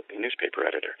radical newspaper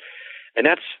editor. And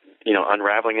that's,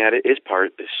 unraveling that is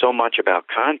so much about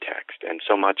context, and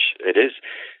so much it is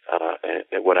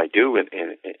what I do in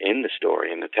the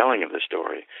story, in the telling of the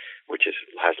story, which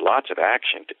has lots of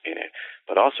action in it,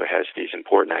 but also has these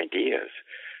important ideas.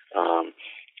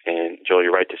 And Joel,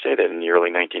 you're right to say that in the early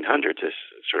 1900s, this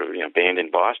sort of banned in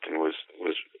Boston was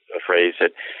a phrase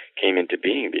that came into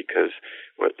being because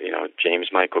James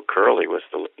Michael Curley was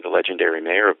the legendary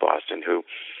mayor of Boston, who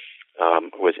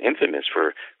was infamous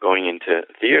for going into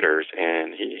theaters,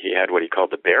 and he had what he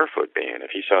called the barefoot ban.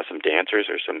 If he saw some dancers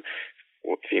or some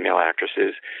female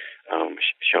actresses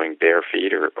showing bare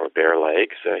feet or bare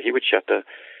legs, he would shut the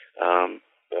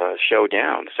show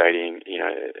down, citing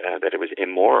that it was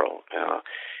immoral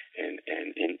and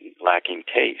lacking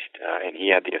taste. And he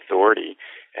had the authority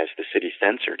as the city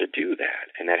censor to do that,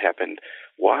 and that happened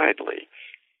widely.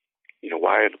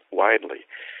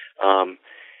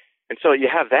 And so you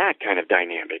have that kind of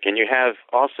dynamic, and you have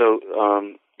also,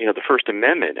 the First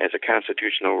Amendment as a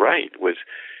constitutional right was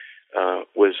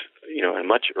a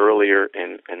much earlier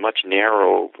and much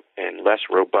narrow and less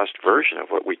robust version of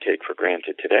what we take for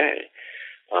granted today.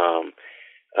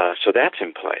 So that's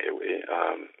in play,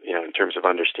 in terms of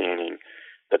understanding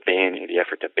the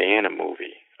effort to ban a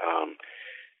movie.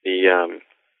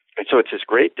 And so it's this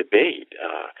great debate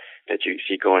that you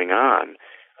see going on,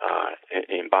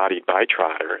 embodied by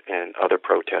Trotter and other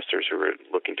protesters who were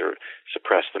looking to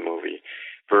suppress the movie,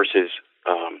 versus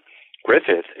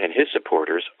Griffith and his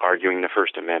supporters arguing the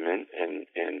First Amendment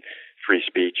and free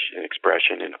speech and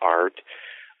expression and art.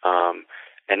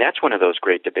 And that's one of those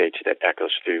great debates that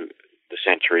echoes through the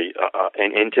century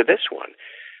and into this one,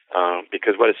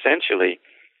 because what essentially,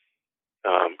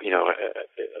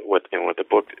 what the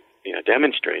book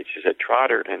demonstrates is that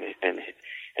Trotter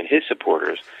and his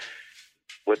supporters,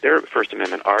 what their First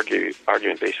Amendment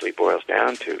argument basically boils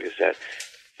down to is that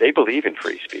they believe in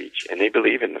free speech, and they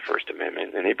believe in the First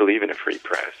Amendment, and they believe in a free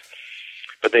press,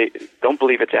 but they don't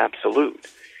believe it's absolute.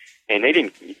 And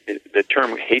the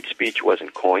term hate speech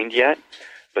wasn't coined yet,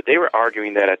 but they were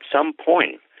arguing that at some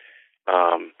point,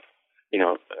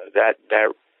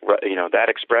 that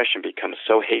expression becomes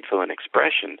so hateful an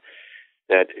expression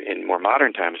that in more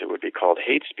modern times it would be called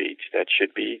hate speech, that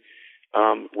should be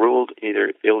ruled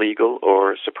either illegal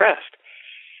or suppressed.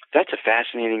 That's a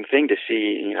fascinating thing to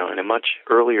see, in a much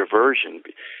earlier version,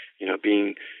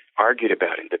 being argued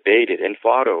about and debated and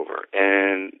fought over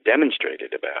and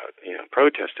demonstrated about,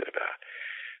 protested about.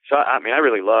 So, I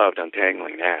really loved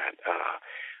untangling that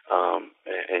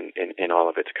in all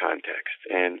of its context.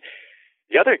 And,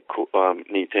 The other cool,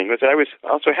 neat thing was that I was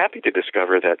also happy to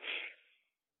discover that,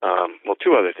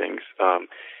 two other things,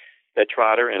 that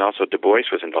Trotter and also Du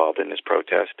Bois was involved in this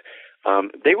protest.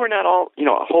 They were not all,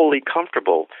 wholly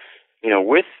comfortable,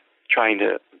 with trying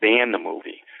to ban the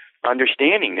movie,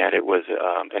 understanding that it was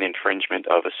an infringement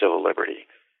of a civil liberty,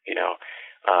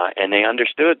 and they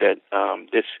understood that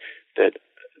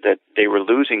that they were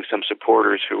losing some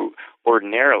supporters who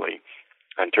ordinarily,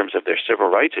 in terms of their civil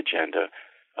rights agenda,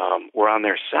 were on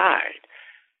their side.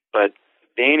 But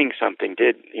banning something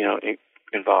did,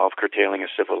 involve curtailing a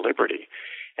civil liberty.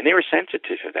 And they were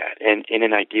sensitive to that. And in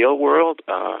an ideal world,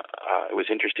 it was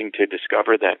interesting to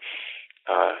discover that,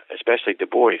 especially Du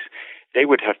Bois, they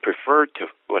would have preferred to,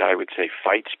 what I would say,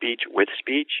 fight speech with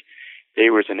speech.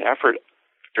 There was an effort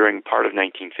during part of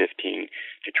 1915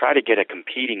 to try to get a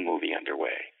competing movie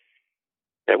underway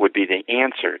that would be the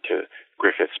answer to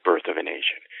Griffith's Birth of a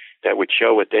Nation, that would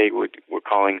show what they were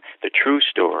calling the true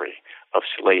story of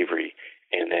slavery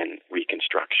and then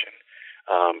Reconstruction.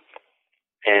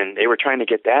 And they were trying to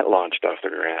get that launched off the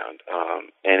ground.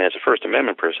 And as a First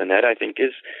Amendment person, that I think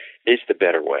is the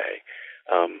better way.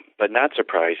 But not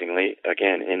surprisingly,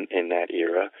 again, in that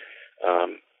era,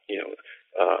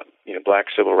 black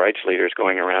civil rights leaders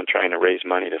going around trying to raise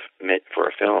money for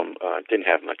a film didn't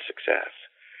have much success.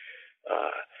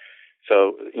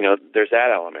 So there's that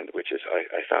element, which is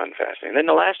I found fascinating. And then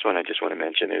the last one I just want to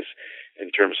mention is in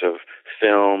terms of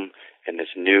film and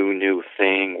this new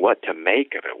thing, what to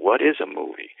make of it. What is a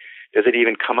movie? Does it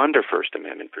even come under First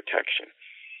Amendment protection?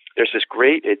 There's this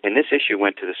great, and this issue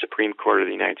went to the Supreme Court of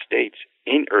the United States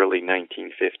in early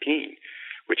 1915,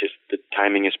 which is, the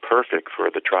timing is perfect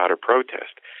for the Trotter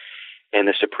protest. And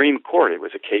the Supreme Court, it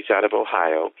was a case out of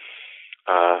Ohio,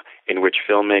 in which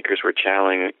filmmakers were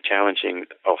challenging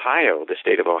Ohio, the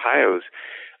state of Ohio's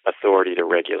authority to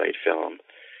regulate film.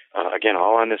 Again,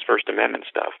 all on this First Amendment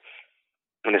stuff.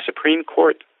 And the Supreme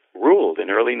Court ruled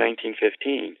in early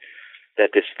 1915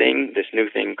 that this new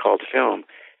thing called film,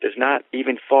 does not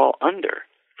even fall under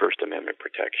First Amendment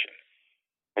protection.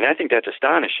 And I think that's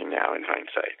astonishing now in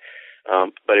hindsight.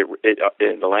 But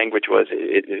the language was,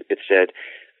 it said,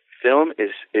 film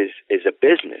is a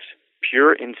business,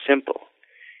 pure and simple,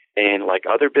 and like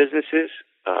other businesses,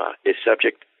 is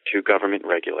subject to government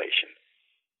regulation.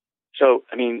 So,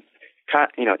 I mean,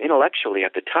 intellectually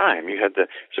at the time, you had the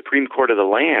Supreme Court of the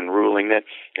land ruling that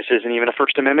this isn't even a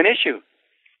First Amendment issue,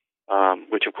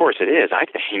 which of course it is, I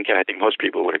think, and I think most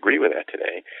people would agree with that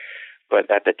today.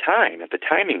 But at the time, at the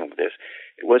timing of this,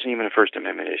 it wasn't even a First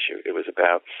Amendment issue. It was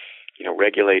about,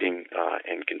 regulating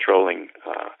and controlling,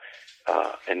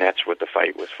 and that's what the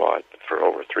fight was fought for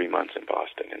over 3 months in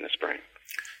Boston in the spring.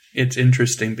 It's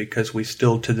interesting because we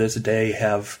still to this day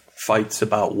have fights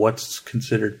about what's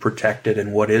considered protected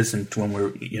and what isn't when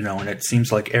we're, and it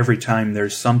seems like every time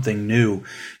there's something new,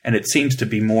 and it seems to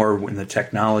be more in the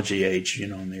technology age,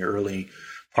 in the early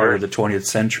part of the 20th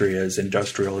century as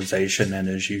industrialization and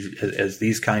as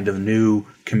these kind of new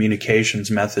communications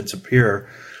methods appear,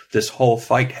 this whole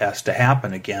fight has to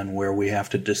happen again where we have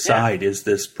to decide, is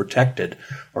this protected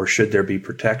or should there be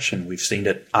protection? We've seen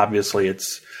it, obviously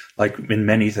it's like in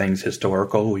many things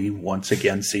historical, we once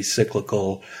again see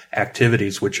cyclical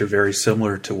activities which are very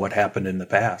similar to what happened in the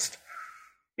past.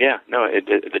 Yeah, no,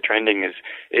 the trending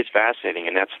is fascinating,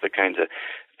 and that's the kinds of,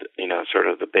 sort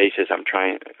of the basis I'm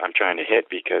trying to hit,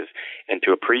 because, and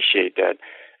to appreciate that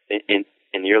in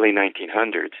the early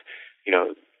 1900s,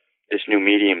 this new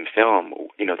medium film,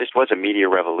 this was a media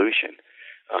revolution.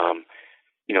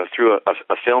 Through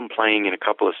a film playing in a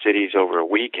couple of cities over a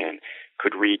weekend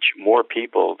could reach more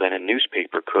people than a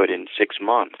newspaper could in 6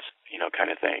 months,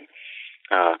 kind of thing.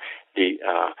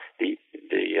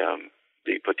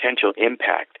 The potential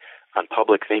impact on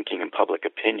public thinking and public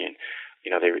opinion,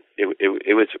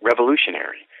 it was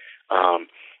revolutionary.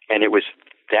 And it was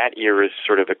that era's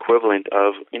sort of equivalent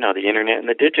of, the internet and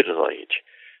the digital age.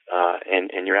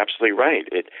 And you're absolutely right.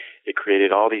 It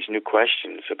created all these new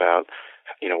questions about,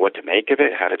 what to make of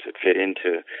it, how does it fit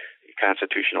into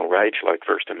constitutional rights like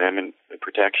First Amendment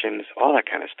protections, all that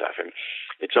kind of stuff. And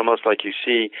it's almost like you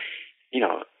see,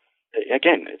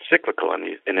 again, it's cyclical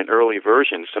in an early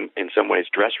version, in some ways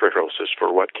dress rehearsals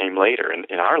for what came later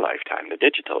in our lifetime, the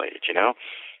digital age,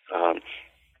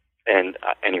 And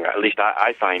anyway, at least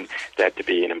I find that to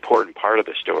be an important part of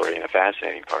the story and a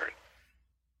fascinating part.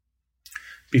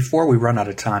 Before we run out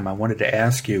of time, I wanted to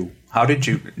ask you, how did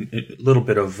you, a little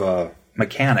bit of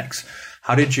mechanics,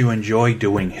 how did you enjoy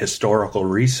doing historical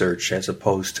research as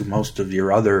opposed to most of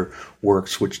your other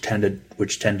works, which tend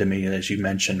to be, as you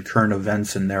mentioned, current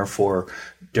events and therefore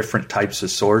different types of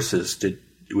sources?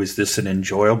 Was this an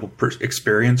enjoyable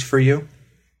experience for you?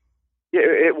 Yeah,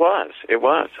 it was. It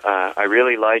was. I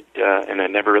really liked, and I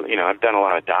never really, I've done a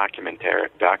lot of document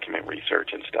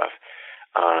research and stuff.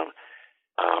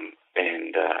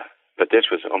 But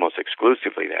this was almost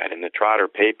exclusively that. And the Trotter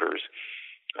papers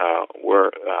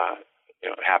were,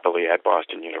 happily at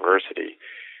Boston University.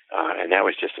 And that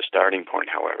was just a starting point,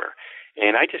 however.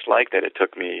 And I just liked that it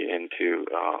took me into,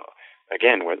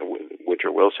 again, with the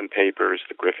Woodrow Wilson papers,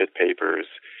 the Griffith papers,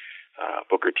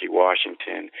 Booker T.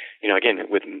 Washington. Again,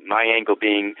 with my angle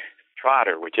being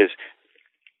Trotter, which is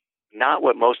not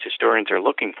what most historians are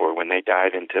looking for when they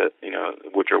dive into,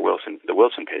 the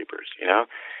Wilson papers,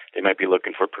 They might be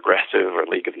looking for progressive or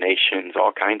League of Nations,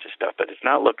 all kinds of stuff, but it's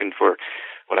not looking for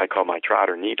what I call my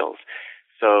Trotter needles.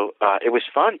 So it was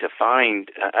fun to find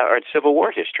our Civil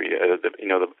War history,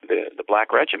 the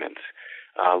black regiments,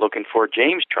 looking for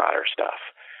James Trotter stuff.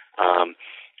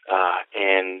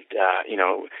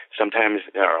 Sometimes,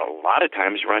 or a lot of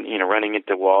times, running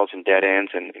into walls and dead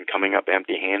ends and coming up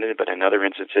empty-handed. But in other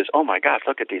instances, oh my God,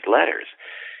 look at these letters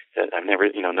that I've never,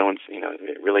 no one's,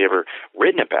 really ever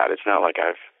written about. It's not like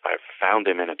I've found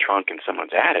them in a trunk in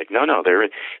someone's attic. No,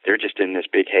 they're just in this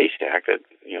big haystack that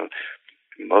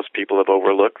most people have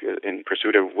overlooked in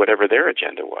pursuit of whatever their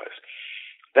agenda was.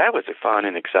 That was fun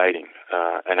and exciting,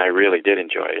 and I really did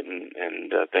enjoy it,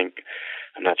 and think,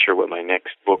 I'm not sure what my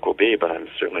next book will be, but I'm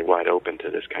certainly wide open to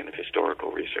this kind of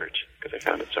historical research because I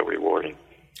found it so rewarding.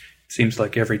 It seems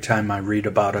like every time I read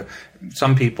about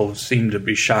some people seem to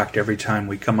be shocked every time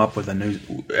we come up with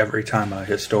every time a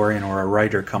historian or a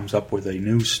writer comes up with a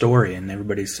new story, and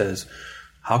everybody says,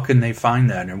 how can they find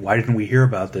that, and why didn't we hear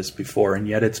about this before? And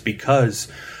yet it's because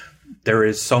there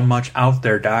is so much out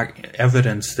there,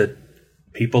 evidence that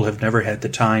people have never had the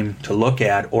time to look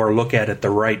at or look at the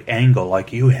right angle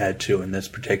like you had to in this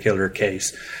particular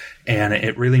case. And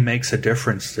it really makes a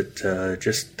difference that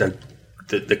just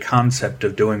the concept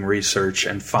of doing research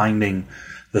and finding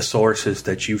the sources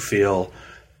that you feel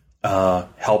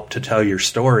help to tell your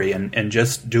story, and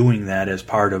just doing that as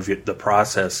part of the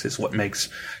process is what makes,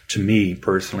 to me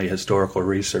personally, historical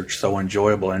research so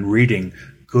enjoyable, and reading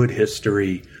good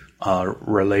history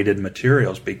related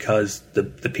materials, because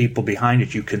the people behind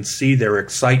it, you can see their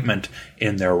excitement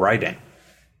in their writing.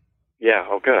 Yeah,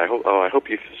 oh good. I hope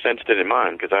you sensed it in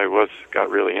mine, because I got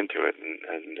really into it,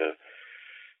 and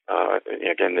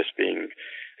again, this being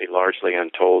a largely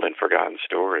untold and forgotten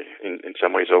story, in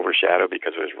some ways overshadowed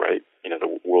because it was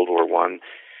the World War I,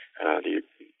 the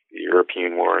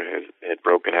European War had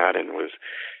broken out and was,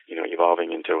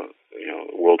 evolving into,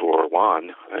 World War I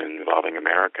and involving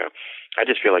America. I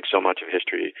just feel like so much of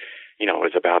history,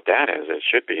 is about that, as it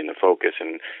should be, in the focus,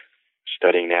 and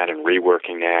studying that and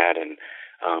reworking that. And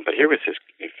but here was this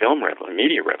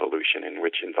media revolution, in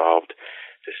which involved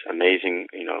this amazing,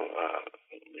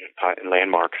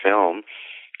 landmark film,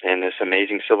 and this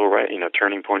amazing civil rights,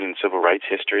 turning point in civil rights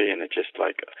history, and it just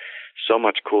so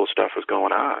much cool stuff was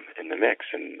going on in the mix.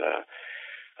 And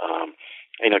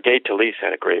Gay Talese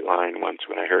had a great line once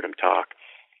when I heard him talk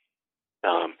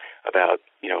about,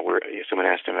 where someone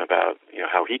asked him about,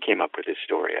 how he came up with his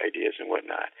story ideas and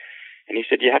whatnot, and he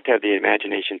said you have to have the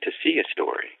imagination to see a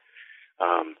story.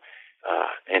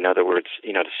 In other words,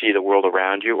 to see the world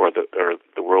around you, or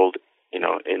the world, in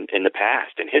the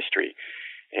past, in history,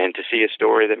 and to see a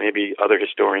story that maybe other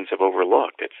historians have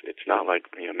overlooked. It's not like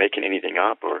making anything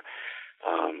up, or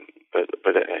but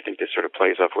I think this sort of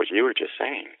plays off what you were just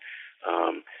saying.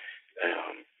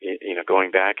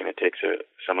 Going back, and it takes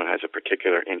someone has a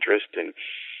particular interest, and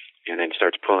then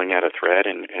starts pulling out a thread,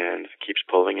 and keeps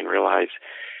pulling, and realize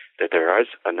that there is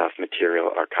enough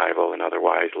material, archival and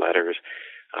otherwise, letters,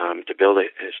 to build a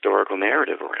historical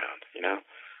narrative around.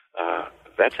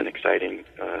 That's an exciting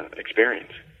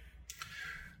experience.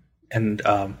 And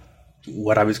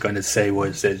what I was going to say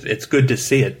was it's good to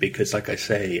see it, because, like I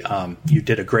say, you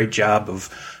did a great job of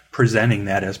presenting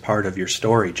that as part of your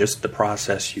story, just the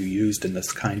process you used and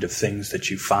this kind of things that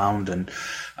you found. And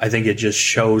I think it just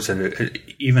shows, and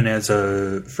even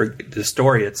the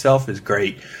story itself is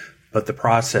great, but the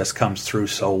process comes through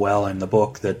so well in the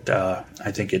book that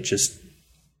I think it just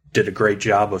did a great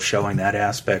job of showing that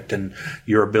aspect, and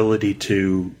your ability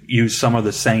to use some of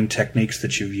the same techniques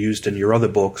that you've used in your other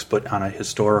books, but on a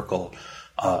historical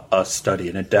study,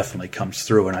 and it definitely comes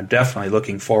through. And I'm definitely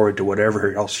looking forward to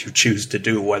whatever else you choose to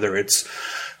do, whether it's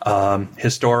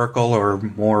historical or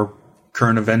more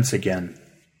current events again.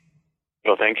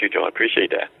 Well, thank you, Joel. I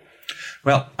appreciate that.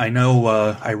 Well, I know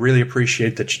I really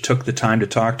appreciate that you took the time to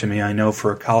talk to me. I know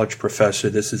for a college professor,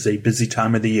 this is a busy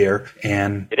time of the year.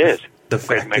 And it is.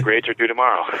 My grades are due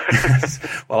tomorrow.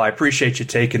 Well, I appreciate you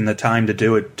taking the time to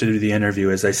do the interview.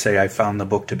 As I say, I found the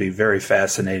book to be very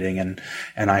fascinating, and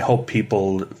I hope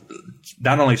people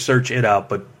not only search it out,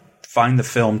 but find the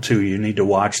film too. You need to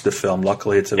watch the film.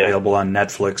 Luckily, it's available on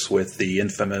Netflix with the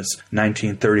infamous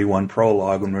 1931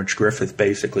 prologue in which Griffith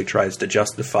basically tries to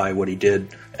justify what he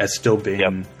did as still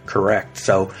being correct.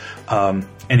 So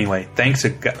anyway, thanks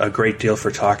a great deal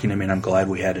for talking to me, and I'm glad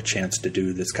we had a chance to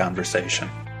do this conversation.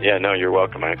 Yeah, no, you're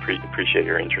welcome. I appreciate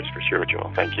your interest for sure,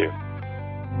 Joel. Thank you.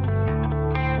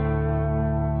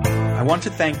 I want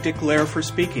to thank Dick Lair for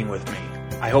speaking with me.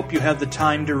 I hope you have the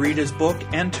time to read his book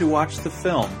and to watch the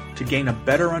film to gain a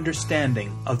better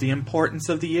understanding of the importance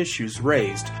of the issues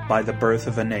raised by The Birth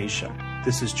of a Nation.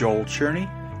 This is Joel Cherney,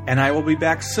 and I will be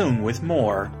back soon with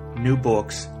more New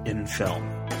Books in Film.